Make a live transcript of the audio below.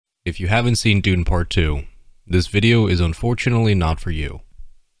If you haven't seen Dune Part 2, this video is unfortunately not for you.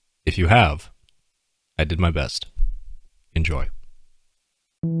 If you have, I did my best. Enjoy.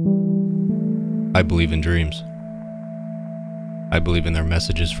 I believe in dreams. I believe in their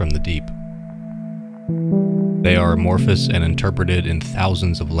messages from the deep. They are amorphous and interpreted in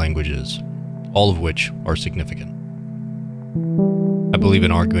thousands of languages, all of which are significant. I believe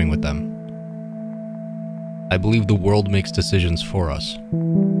in arguing with them. I believe the world makes decisions for us.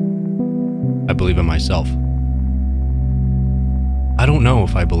 I believe in myself. I don't know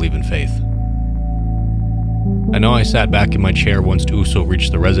if I believe in faith. I know I sat back in my chair once Uso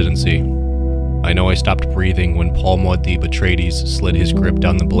reached the residency. I know I stopped breathing when Paul Muad'Dib Atreides slid his grip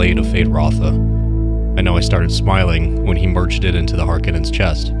down the blade of Fate Rotha. I know I started smiling when he merged it into the Harkonnen's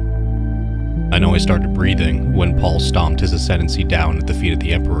chest. I know I started breathing when Paul stomped his ascendancy down at the feet of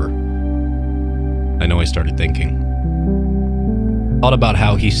the Emperor. I know I started thinking. Thought about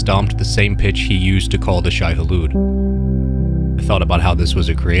how he stomped the same pitch he used to call the Shai Hulud. I thought about how this was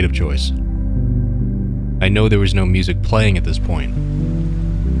a creative choice. I know there was no music playing at this point.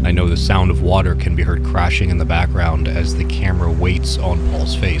 I know the sound of water can be heard crashing in the background as the camera waits on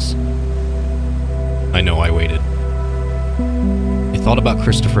Paul's face. I know I waited. I thought about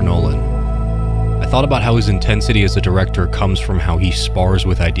Christopher Nolan. I thought about how his intensity as a director comes from how he spars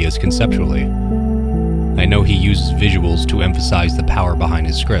with ideas conceptually. I know he uses visuals to emphasize the power behind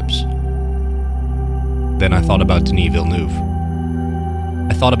his scripts. Then I thought about Denis Villeneuve.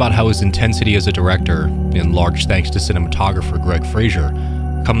 I thought about how his intensity as a director, in large thanks to cinematographer Greg Fraser,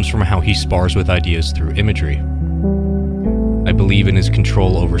 comes from how he spars with ideas through imagery. I believe in his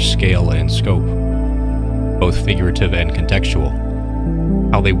control over scale and scope, both figurative and contextual,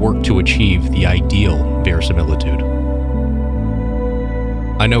 how they work to achieve the ideal verisimilitude.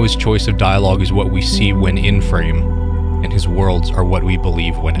 I know his choice of dialogue is what we see when in frame, and his worlds are what we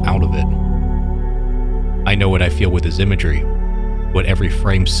believe when out of it. I know what I feel with his imagery, what every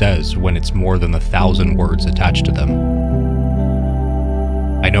frame says when it's more than 1,000 words attached to them.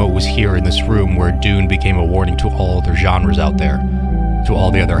 I know it was here in this room where Dune became a warning to all other genres out there, to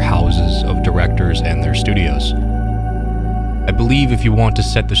all the other houses of directors and their studios. I believe if you want to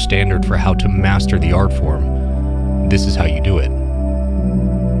set the standard for how to master the art form, this is how you do it.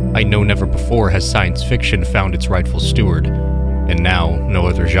 I know never before has science fiction found its rightful steward, and now no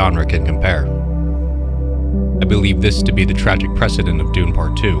other genre can compare. I believe this to be the tragic precedent of Dune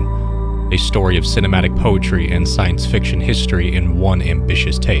Part 2, a story of cinematic poetry and science fiction history in one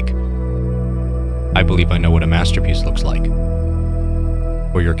ambitious take. I believe I know what a masterpiece looks like.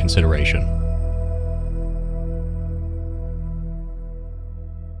 For your consideration.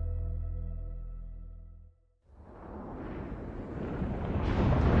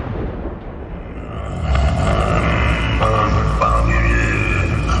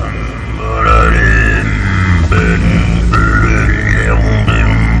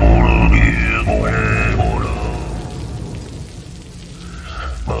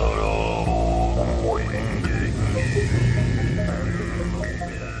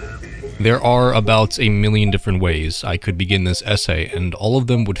 There are about a million different ways I could begin this essay, and all of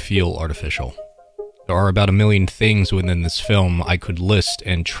them would feel artificial. There are about a million things within this film I could list,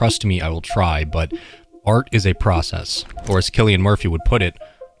 and trust me, I will try, but art is a process. Or as Cillian Murphy would put it,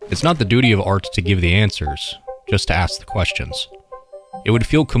 it's not the duty of art to give the answers, just to ask the questions. It would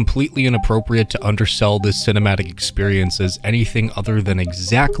feel completely inappropriate to undersell this cinematic experience as anything other than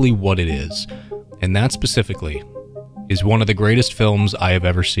exactly what it is, and that specifically is one of the greatest films I have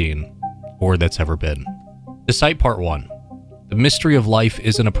ever seen. Or that's ever been. To cite Part 1, the mystery of life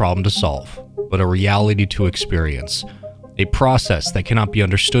isn't a problem to solve, but a reality to experience, a process that cannot be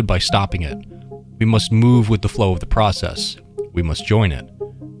understood by stopping it. We must move with the flow of the process. We must join it.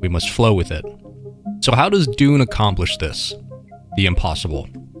 We must flow with it. So how does Dune accomplish this? The impossible.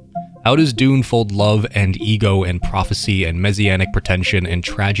 How does Dune fold love and ego and prophecy and messianic pretension and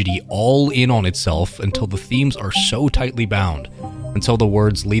tragedy all in on itself until the themes are so tightly bound, until the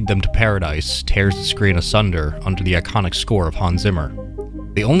words lead them to paradise tears the screen asunder under the iconic score of Hans Zimmer?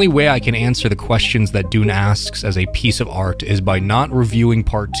 The only way I can answer the questions that Dune asks as a piece of art is by not reviewing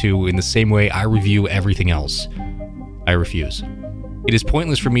Part 2 in the same way I review everything else. I refuse. It is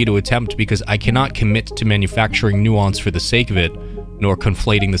pointless for me to attempt because I cannot commit to manufacturing nuance for the sake of it, nor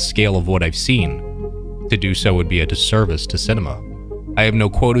conflating the scale of what I've seen. To do so would be a disservice to cinema. I have no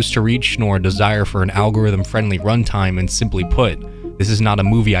quotas to reach, nor a desire for an algorithm-friendly runtime, and simply put, this is not a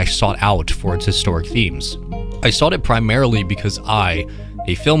movie I sought out for its historic themes. I sought it primarily because I,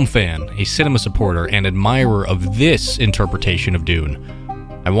 a film fan, a cinema supporter, and admirer of this interpretation of Dune,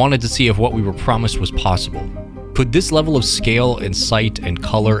 I wanted to see if what we were promised was possible. Could this level of scale and sight and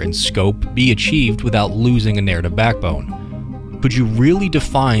color and scope be achieved without losing a narrative backbone? Could you really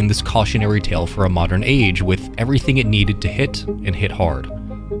define this cautionary tale for a modern age with everything it needed to hit and hit hard?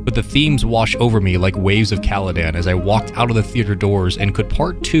 But the themes wash over me like waves of Caladan as I walked out of the theater doors, and could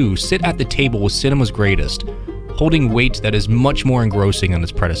Part 2 sit at the table with cinema's greatest, holding weight that is much more engrossing than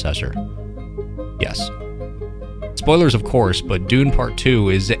its predecessor? Yes. Spoilers, of course, but Dune Part 2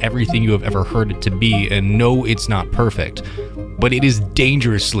 is everything you have ever heard it to be, and no, it's not perfect, but it is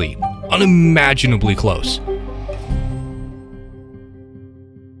dangerously, unimaginably close.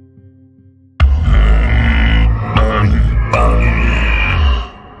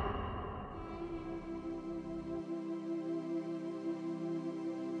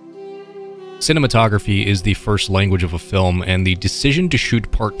 Cinematography is the first language of a film, and the decision to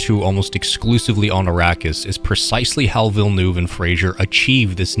shoot Part 2 almost exclusively on Arrakis is precisely how Villeneuve and Fraser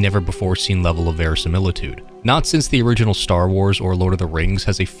achieve this never-before-seen level of verisimilitude. Not since the original Star Wars or Lord of the Rings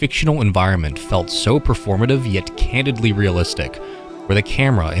has a fictional environment felt so performative yet candidly realistic, where the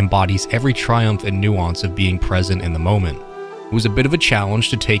camera embodies every triumph and nuance of being present in the moment. It was a bit of a challenge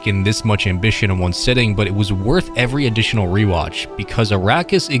to take in this much ambition in one sitting, but it was worth every additional rewatch because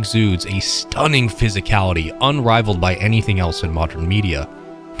Arrakis exudes a stunning physicality unrivaled by anything else in modern media.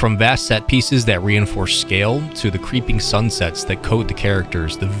 From vast set pieces that reinforce scale to the creeping sunsets that coat the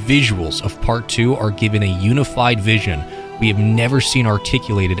characters, the visuals of Part 2 are given a unified vision we have never seen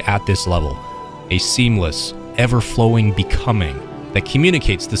articulated at this level. A seamless, ever-flowing becoming that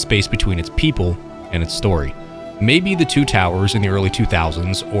communicates the space between its people and its story. Maybe The Two Towers in the early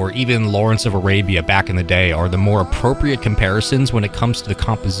 2000s, or even Lawrence of Arabia back in the day, are the more appropriate comparisons when it comes to the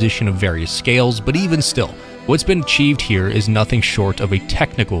composition of various scales, but even still, what's been achieved here is nothing short of a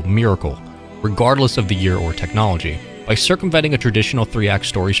technical miracle, regardless of the year or technology. By circumventing a traditional 3-act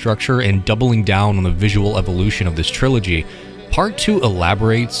story structure and doubling down on the visual evolution of this trilogy, Part 2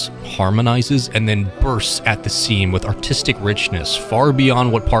 elaborates, harmonizes, and then bursts at the seam with artistic richness far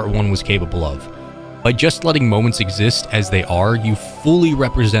beyond what Part 1 was capable of. By just letting moments exist as they are, you fully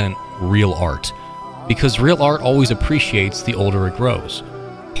represent real art. Because real art always appreciates the older it grows.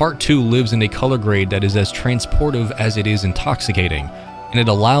 Part 2 lives in a color grade that is as transportive as it is intoxicating, and it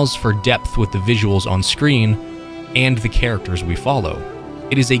allows for depth with the visuals on screen and the characters we follow.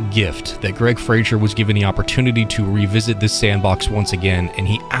 It is a gift that Greg Fraser was given the opportunity to revisit this sandbox once again, and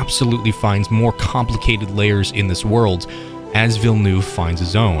he absolutely finds more complicated layers in this world as Villeneuve finds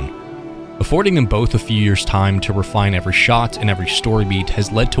his own. Affording them both a few years' time to refine every shot and every story beat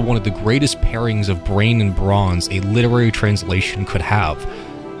has led to one of the greatest pairings of brain and bronze a literary translation could have.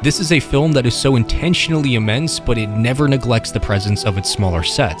 This is a film that is so intentionally immense, but it never neglects the presence of its smaller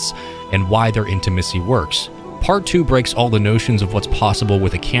sets, and why their intimacy works. Part 2 breaks all the notions of what's possible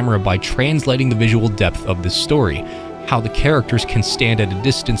with a camera by translating the visual depth of this story, how the characters can stand at a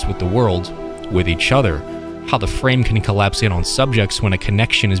distance with the world, with each other, how the frame can collapse in on subjects when a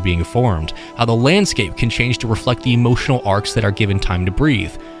connection is being formed, how the landscape can change to reflect the emotional arcs that are given time to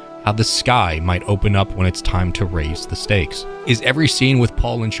breathe, how the sky might open up when it's time to raise the stakes. Is every scene with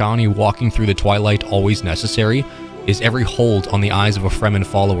Paul and Chani walking through the twilight always necessary? Is every hold on the eyes of a Fremen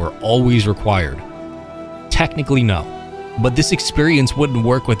follower always required? Technically no, but this experience wouldn't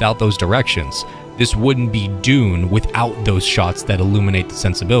work without those directions. This wouldn't be Dune without those shots that illuminate the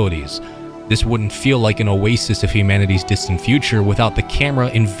sensibilities. This wouldn't feel like an oasis of humanity's distant future without the camera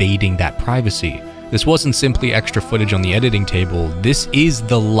invading that privacy. This wasn't simply extra footage on the editing table, this is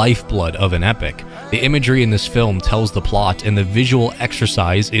the lifeblood of an epic. The imagery in this film tells the plot, and the visual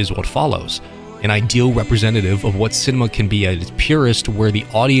exercise is what follows. An ideal representative of what cinema can be at its purest, where the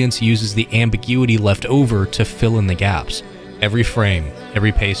audience uses the ambiguity left over to fill in the gaps. Every frame,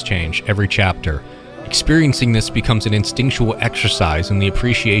 every pace change, every chapter. Experiencing this becomes an instinctual exercise in the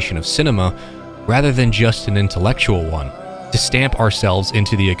appreciation of cinema rather than just an intellectual one. To stamp ourselves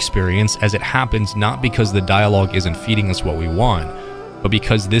into the experience as it happens, not because the dialogue isn't feeding us what we want, but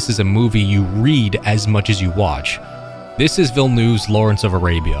because this is a movie you read as much as you watch. This is Villeneuve's Lawrence of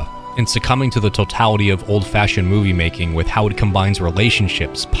Arabia, and succumbing to the totality of old-fashioned movie making with how it combines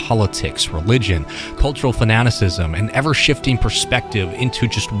relationships, politics, religion, cultural fanaticism, and ever-shifting perspective into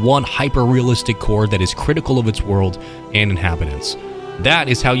just one hyper-realistic core that is critical of its world and inhabitants. That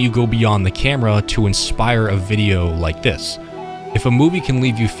is how you go beyond the camera to inspire a video like this. If a movie can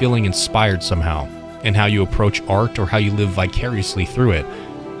leave you feeling inspired somehow, in how you approach art or how you live vicariously through it,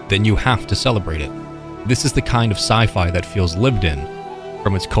 then you have to celebrate it. This is the kind of sci-fi that feels lived in,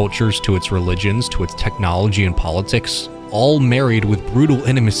 from its cultures to its religions to its technology and politics, all married with brutal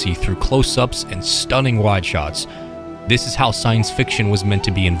intimacy through close-ups and stunning wide shots. This is how science fiction was meant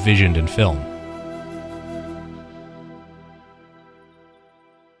to be envisioned in film.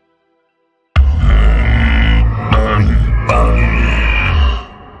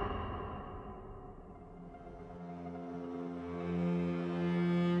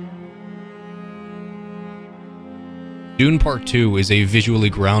 Dune Part Two is a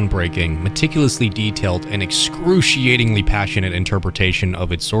visually groundbreaking, meticulously detailed, and excruciatingly passionate interpretation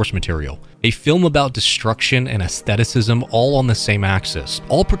of its source material. A film about destruction and aestheticism all on the same axis,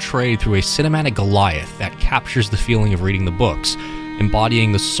 all portrayed through a cinematic Goliath that captures the feeling of reading the books,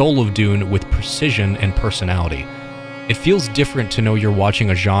 embodying the soul of Dune with precision and personality. It feels different to know you're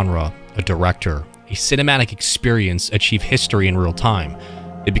watching a genre, a director, a cinematic experience achieve history in real time.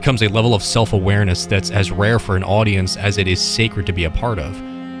 It becomes a level of self-awareness that's as rare for an audience as it is sacred to be a part of.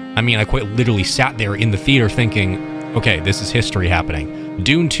 I mean, I quite literally sat there in the theater thinking, okay, this is history happening.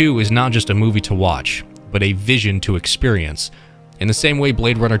 Dune 2 is not just a movie to watch, but a vision to experience. In the same way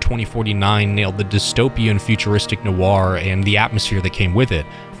Blade Runner 2049 nailed the dystopian futuristic noir and the atmosphere that came with it,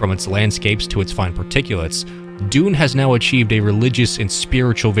 from its landscapes to its fine particulates, Dune has now achieved a religious and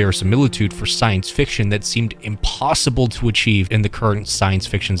spiritual verisimilitude for science fiction that seemed impossible to achieve in the current science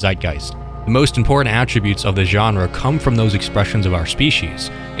fiction zeitgeist. The most important attributes of the genre come from those expressions of our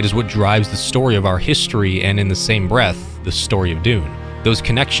species. It is what drives the story of our history and, in the same breath, the story of Dune. Those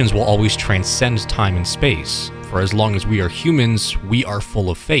connections will always transcend time and space. For as long as we are humans, we are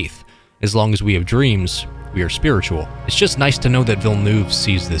full of faith. As long as we have dreams, we are spiritual. It's just nice to know that Villeneuve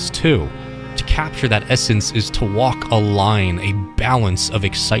sees this too. To capture that essence is to walk a line, a balance of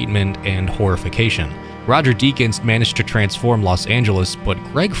excitement and horrification. Roger Deakins managed to transform Los Angeles, but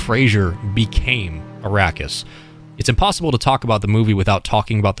Greg Fraser became Arrakis. It's impossible to talk about the movie without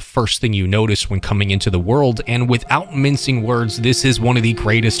talking about the first thing you notice when coming into the world, and without mincing words, this is one of the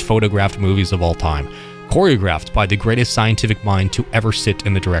greatest photographed movies of all time, choreographed by the greatest scientific mind to ever sit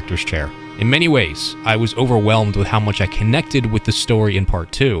in the director's chair. In many ways, I was overwhelmed with how much I connected with the story in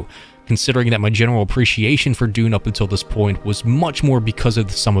Part 2, considering that my general appreciation for Dune up until this point was much more because of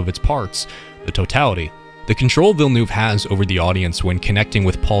the sum of its parts, the totality. The control Villeneuve has over the audience when connecting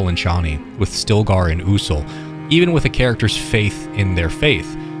with Paul and Chani, with Stilgar and Usul, even with a character's faith in their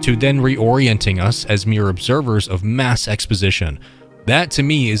faith, to then reorienting us as mere observers of mass exposition. That, to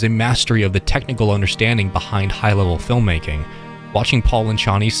me, is a mastery of the technical understanding behind high-level filmmaking. Watching Paul and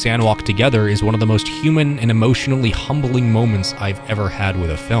Chani sandwalk together is one of the most human and emotionally humbling moments I've ever had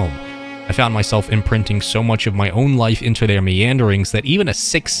with a film. I found myself imprinting so much of my own life into their meanderings that even a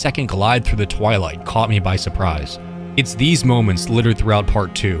 6-second glide through the twilight caught me by surprise. It's these moments littered throughout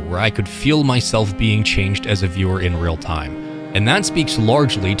Part 2 where I could feel myself being changed as a viewer in real time. And that speaks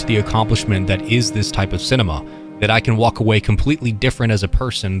largely to the accomplishment that is this type of cinema, that I can walk away completely different as a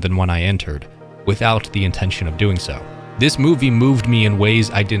person than when I entered, without the intention of doing so. This movie moved me in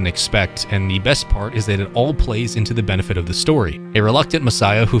ways I didn't expect, and the best part is that it all plays into the benefit of the story. A reluctant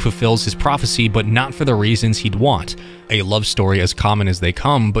messiah who fulfills his prophecy but not for the reasons he'd want. A love story as common as they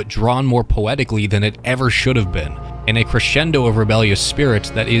come, but drawn more poetically than it ever should have been. And a crescendo of rebellious spirit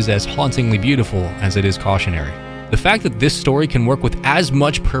that is as hauntingly beautiful as it is cautionary. The fact that this story can work with as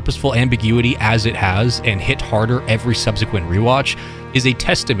much purposeful ambiguity as it has and hit harder every subsequent rewatch is a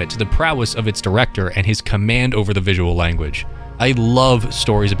testament to the prowess of its director and his command over the visual language. I love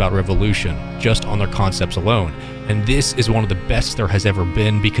stories about revolution, just on their concepts alone, and this is one of the best there has ever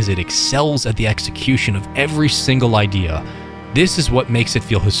been because it excels at the execution of every single idea. This is what makes it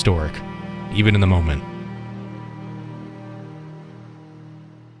feel historic, even in the moment.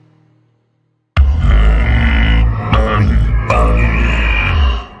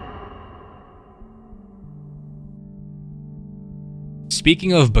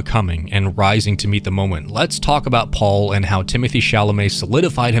 Speaking of becoming and rising to meet the moment, let's talk about Paul and how Timothée Chalamet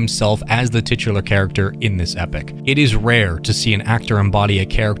solidified himself as the titular character in this epic. It is rare to see an actor embody a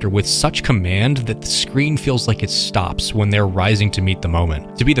character with such command that the screen feels like it stops when they're rising to meet the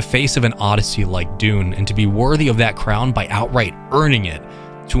moment. To be the face of an odyssey like Dune, and to be worthy of that crown by outright earning it,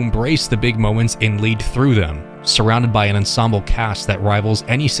 to embrace the big moments and lead through them, surrounded by an ensemble cast that rivals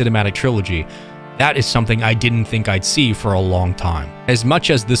any cinematic trilogy, that is something I didn't think I'd see for a long time. As much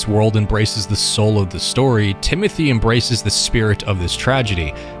as this world embraces the soul of the story, Timothée embraces the spirit of this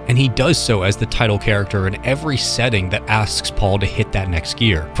tragedy, and he does so as the title character in every setting that asks Paul to hit that next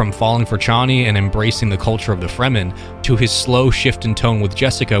gear. From falling for Chani and embracing the culture of the Fremen, to his slow shift in tone with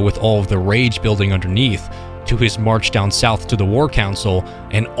Jessica with all of the rage building underneath, to his march down south to the War Council,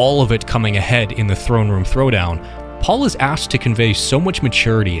 and all of it coming ahead in the throne room throwdown, Paul is asked to convey so much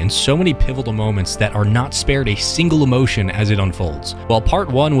maturity and so many pivotal moments that are not spared a single emotion as it unfolds. While Part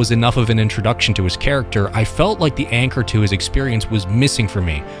 1 was enough of an introduction to his character, I felt like the anchor to his experience was missing for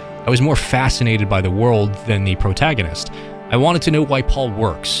me. I was more fascinated by the world than the protagonist. I wanted to know why Paul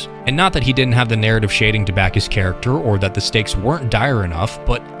works, and not that he didn't have the narrative shading to back his character or that the stakes weren't dire enough,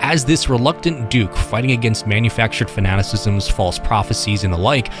 but as this reluctant duke fighting against manufactured fanaticisms, false prophecies, and the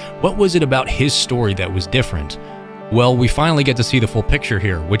like, what was it about his story that was different? Well, we finally get to see the full picture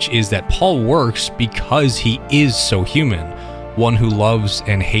here, which is that Paul works because he is so human. One who loves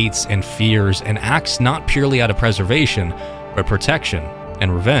and hates and fears and acts not purely out of preservation, but protection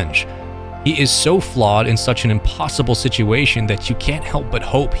and revenge. He is so flawed in such an impossible situation that you can't help but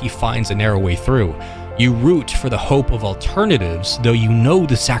hope he finds a narrow way through. You root for the hope of alternatives, though you know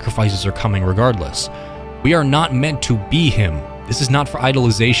the sacrifices are coming regardless. We are not meant to be him. This is not for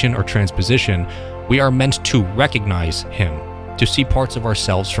idolization or transposition. We are meant to recognize him, to see parts of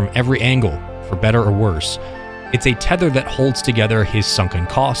ourselves from every angle, for better or worse. It's a tether that holds together his sunken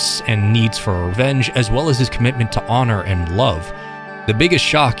costs and needs for revenge, as well as his commitment to honor and love. The biggest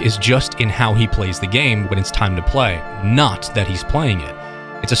shock is just in how he plays the game when it's time to play, not that he's playing it.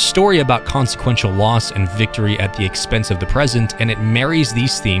 It's a story about consequential loss and victory at the expense of the present, and it marries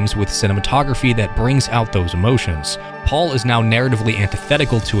these themes with cinematography that brings out those emotions. Paul is now narratively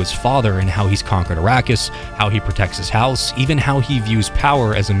antithetical to his father in how he's conquered Arrakis, how he protects his house, even how he views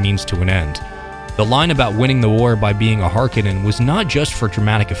power as a means to an end. The line about winning the war by being a Harkonnen was not just for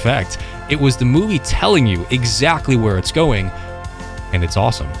dramatic effect, it was the movie telling you exactly where it's going, and it's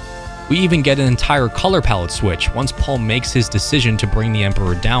awesome. We even get an entire color palette switch once Paul makes his decision to bring the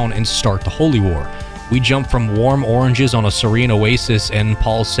Emperor down and start the Holy War. We jump from warm oranges on a serene oasis and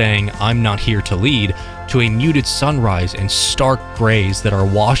Paul saying, "I'm not here to lead," to a muted sunrise and stark grays that are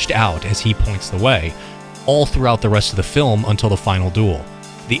washed out as he points the way, all throughout the rest of the film until the final duel.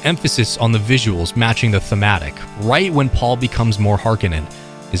 The emphasis on the visuals matching the thematic, right when Paul becomes more Harkonnen,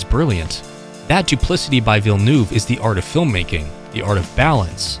 is brilliant. That duplicity by Villeneuve is the art of filmmaking, the art of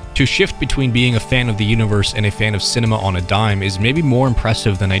balance. To shift between being a fan of the universe and a fan of cinema on a dime is maybe more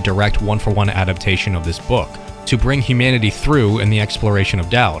impressive than a direct one-for-one adaptation of this book. To bring humanity through in the exploration of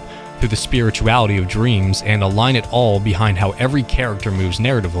doubt, through the spirituality of dreams, and align it all behind how every character moves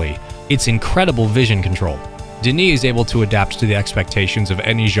narratively, it's incredible vision control. Denis is able to adapt to the expectations of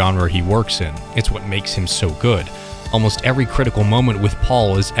any genre he works in. It's what makes him so good. Almost every critical moment with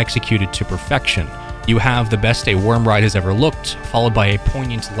Paul is executed to perfection. You have the best a worm ride has ever looked, followed by a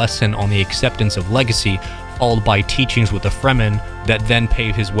poignant lesson on the acceptance of legacy, followed by teachings with the Fremen that then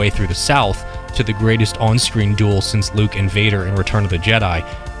pave his way through the South to the greatest on-screen duel since Luke and Vader in Return of the Jedi.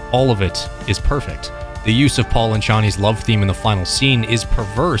 All of it is perfect. The use of Paul and Chani's love theme in the final scene is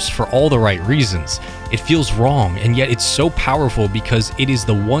perverse for all the right reasons. It feels wrong, and yet it's so powerful because it is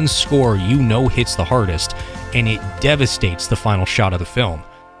the one score you know hits the hardest, and it devastates the final shot of the film.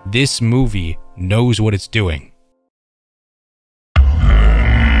 This movie knows what it's doing.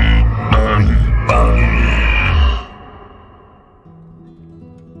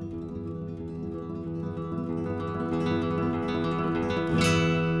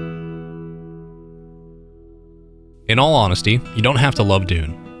 In all honesty, you don't have to love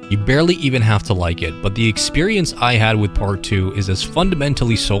Dune. You barely even have to like it, but the experience I had with Part 2 is as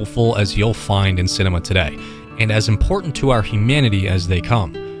fundamentally soulful as you'll find in cinema today, and as important to our humanity as they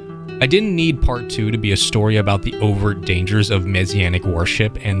come. I didn't need Part 2 to be a story about the overt dangers of Messianic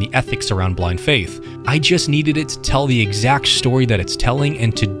worship and the ethics around blind faith. I just needed it to tell the exact story that it's telling,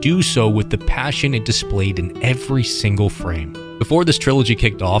 and to do so with the passion it displayed in every single frame. Before this trilogy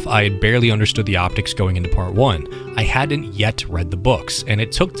kicked off, I had barely understood the optics going into Part 1. I hadn't yet read the books, and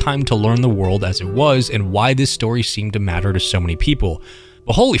it took time to learn the world as it was and why this story seemed to matter to so many people.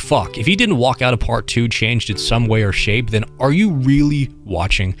 But holy fuck, if you didn't walk out of Part 2 changed in some way or shape, then are you really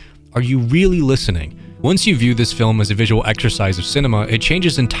watching? Are you really listening? Once you view this film as a visual exercise of cinema, it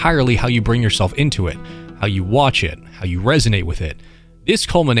changes entirely how you bring yourself into it, how you watch it, how you resonate with it. This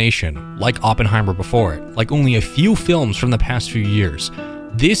culmination, like Oppenheimer before it, like only a few films from the past few years,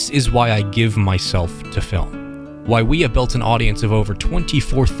 this is why I give myself to film. Why we have built an audience of over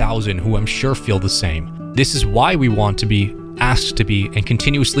 24,000 who I'm sure feel the same. This is why we want to be, asked to be, and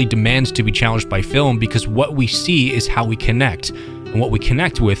continuously demand to be challenged by film, because what we see is how we connect, and what we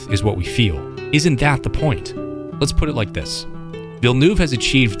connect with is what we feel. Isn't that the point? Let's put it like this. Villeneuve has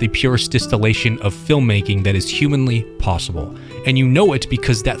achieved the purest distillation of filmmaking that is humanly possible, and you know it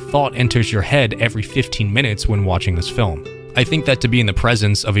because that thought enters your head every 15 minutes when watching this film. I think that to be in the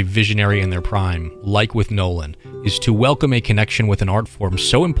presence of a visionary in their prime, like with Nolan, is to welcome a connection with an art form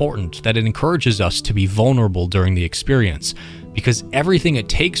so important that it encourages us to be vulnerable during the experience, because everything it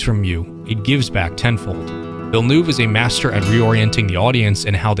takes from you, it gives back tenfold. Villeneuve is a master at reorienting the audience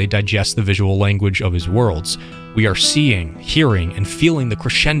and how they digest the visual language of his worlds. We are seeing, hearing, and feeling the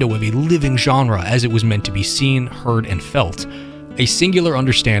crescendo of a living genre as it was meant to be seen, heard, and felt. A singular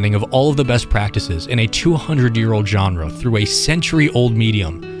understanding of all of the best practices in a 200-year-old genre through a century-old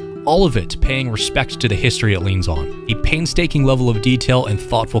medium, All of it paying respect to the history it leans on. A painstaking level of detail and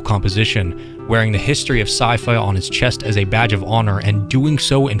thoughtful composition, wearing the history of sci-fi on its chest as a badge of honor and doing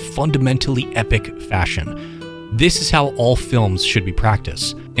so in fundamentally epic fashion. This is how all films should be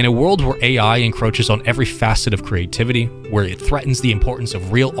practiced. In a world where AI encroaches on every facet of creativity, where it threatens the importance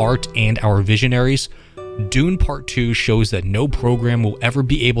of real art and our visionaries, Dune Part 2 shows that no program will ever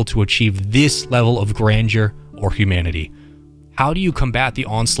be able to achieve this level of grandeur or humanity. How do you combat the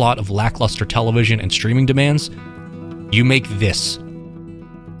onslaught of lackluster television and streaming demands? You make this.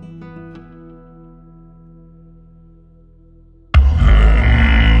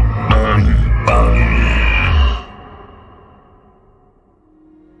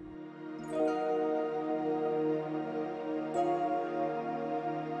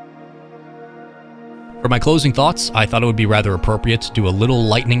 For my closing thoughts, I thought it would be rather appropriate to do a little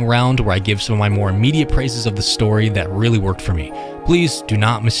lightning round where I give some of my more immediate praises of the story that really worked for me. Please do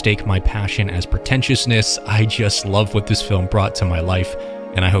not mistake my passion as pretentiousness. I just love what this film brought to my life,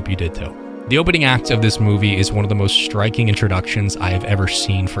 and I hope you did too. The opening act of this movie is one of the most striking introductions I have ever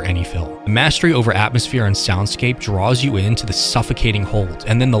seen for any film. The mastery over atmosphere and soundscape draws you into the suffocating hold,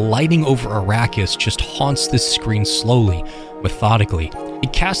 and then the lighting over Arrakis just haunts this screen slowly, methodically.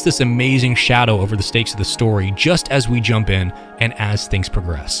 It casts this amazing shadow over the stakes of the story just as we jump in and as things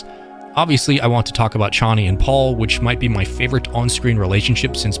progress. Obviously, I want to talk about Chani and Paul, which might be my favorite on-screen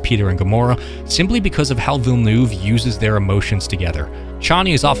relationship since Peter and Gamora, simply because of how Villeneuve uses their emotions together.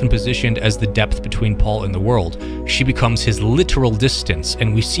 Chani is often positioned as the depth between Paul and the world. She becomes his literal distance,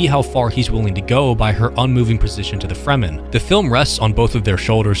 and we see how far he's willing to go by her unmoving position to the Fremen. The film rests on both of their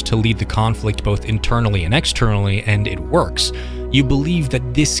shoulders to lead the conflict both internally and externally, and it works. You believe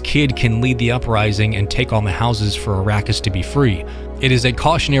that this kid can lead the uprising and take on the houses for Arrakis to be free. It is a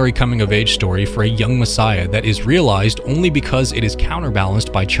cautionary coming-of-age story for a young messiah that is realized only because it is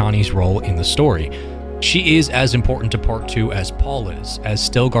counterbalanced by Chani's role in the story. She is as important to Part 2 as Paul is, as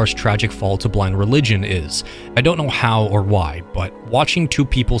Stilgar's tragic fall to blind religion is. I don't know how or why, but watching two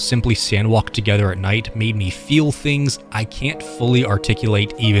people simply sandwalk together at night made me feel things I can't fully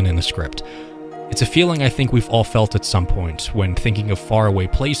articulate even in a script. It's a feeling I think we've all felt at some point when thinking of faraway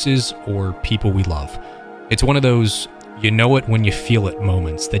places or people we love. It's one of those you know it when you feel it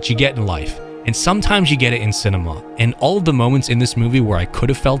moments that you get in life, and sometimes you get it in cinema. And all of the moments in this movie where I could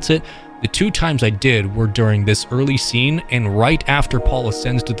have felt it, the two times I did were during this early scene and right after Paul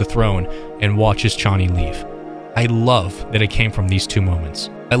ascends to the throne and watches Chani leave. I love that it came from these two moments.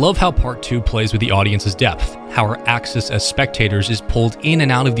 I love how Part 2 plays with the audience's depth, how our axis as spectators is pulled in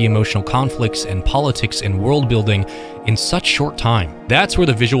and out of the emotional conflicts and politics and world building in such short time. That's where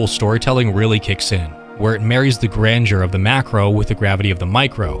the visual storytelling really kicks in, where it marries the grandeur of the macro with the gravity of the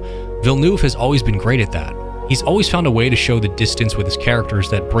micro. Villeneuve has always been great at that. He's always found a way to show the distance with his characters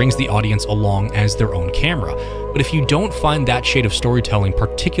that brings the audience along as their own camera. But if you don't find that shade of storytelling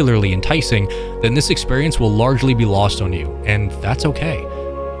particularly enticing, then this experience will largely be lost on you, and that's okay.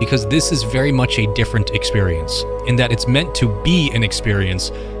 Because this is very much a different experience, in that it's meant to be an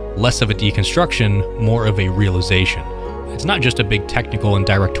experience, less of a deconstruction, more of a realization. It's not just a big technical and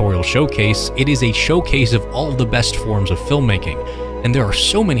directorial showcase, it is a showcase of all of the best forms of filmmaking, and there are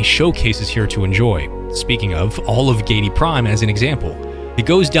so many showcases here to enjoy. Speaking of, all of Gaiety Prime as an example. It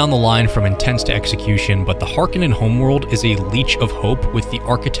goes down the line from intense to execution, but the Harkonnen homeworld is a leech of hope with the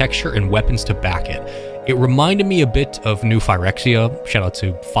architecture and weapons to back it. It reminded me a bit of New Phyrexia, shout out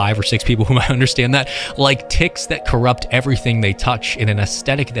to 5 or 6 people who might understand that, like ticks that corrupt everything they touch in an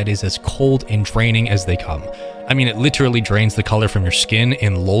aesthetic that is as cold and draining as they come. I mean, it literally drains the color from your skin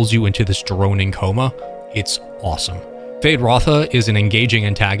and lulls you into this droning coma. It's awesome. Feyd-Rautha is an engaging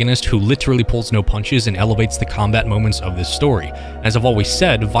antagonist who literally pulls no punches and elevates the combat moments of this story. As I've always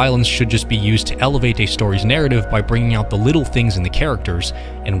said, violence should just be used to elevate a story's narrative by bringing out the little things in the characters,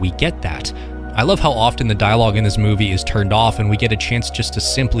 and we get that. I love how often the dialogue in this movie is turned off and we get a chance just to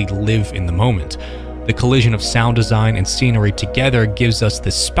simply live in the moment. The collision of sound design and scenery together gives us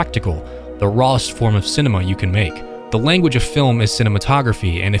this spectacle, the rawest form of cinema you can make. The language of film is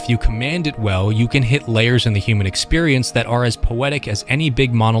cinematography, and if you command it well, you can hit layers in the human experience that are as poetic as any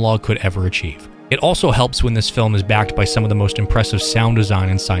big monologue could ever achieve. It also helps when this film is backed by some of the most impressive sound design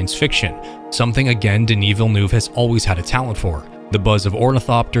in science fiction, something again Denis Villeneuve has always had a talent for. The buzz of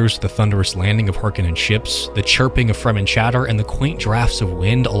ornithopters, the thunderous landing of Harkonnen ships, the chirping of Fremen chatter, and the quaint drafts of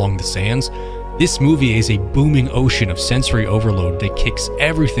wind along the sands. This movie is a booming ocean of sensory overload that kicks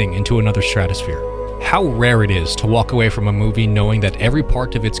everything into another stratosphere. How rare it is to walk away from a movie knowing that every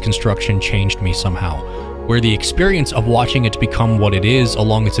part of its construction changed me somehow, where the experience of watching it become what it is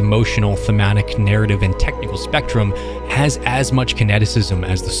along its emotional, thematic, narrative, and technical spectrum has as much kineticism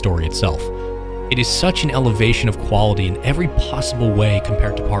as the story itself. It is such an elevation of quality in every possible way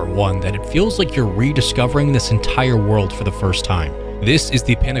compared to Part 1 that it feels like you're rediscovering this entire world for the first time. This is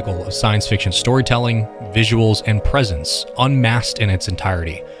the pinnacle of science fiction storytelling, visuals, and presence, unmasked in its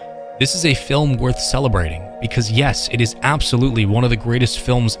entirety. This is a film worth celebrating, because yes, it is absolutely one of the greatest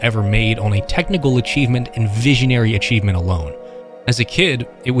films ever made on a technical achievement and visionary achievement alone. As a kid,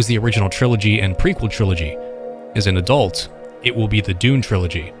 it was the original trilogy and prequel trilogy. As an adult, it will be the Dune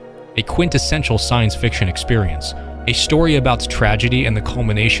trilogy. A quintessential science fiction experience, a story about tragedy and the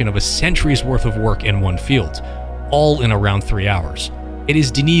culmination of a century's worth of work in one field, all in around 3 hours. It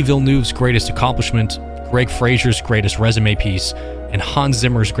is Denis Villeneuve's greatest accomplishment, Greg Fraser's greatest resume piece, and Hans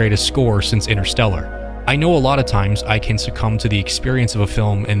Zimmer's greatest score since Interstellar. I know a lot of times I can succumb to the experience of a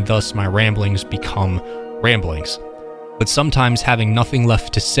film and thus my ramblings become ramblings. But sometimes having nothing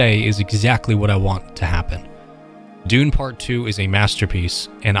left to say is exactly what I want to happen. Dune Part 2 is a masterpiece,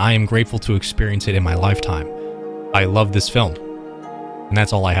 and I am grateful to experience it in my lifetime. I love this film, and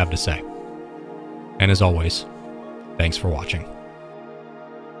that's all I have to say. And as always, thanks for watching.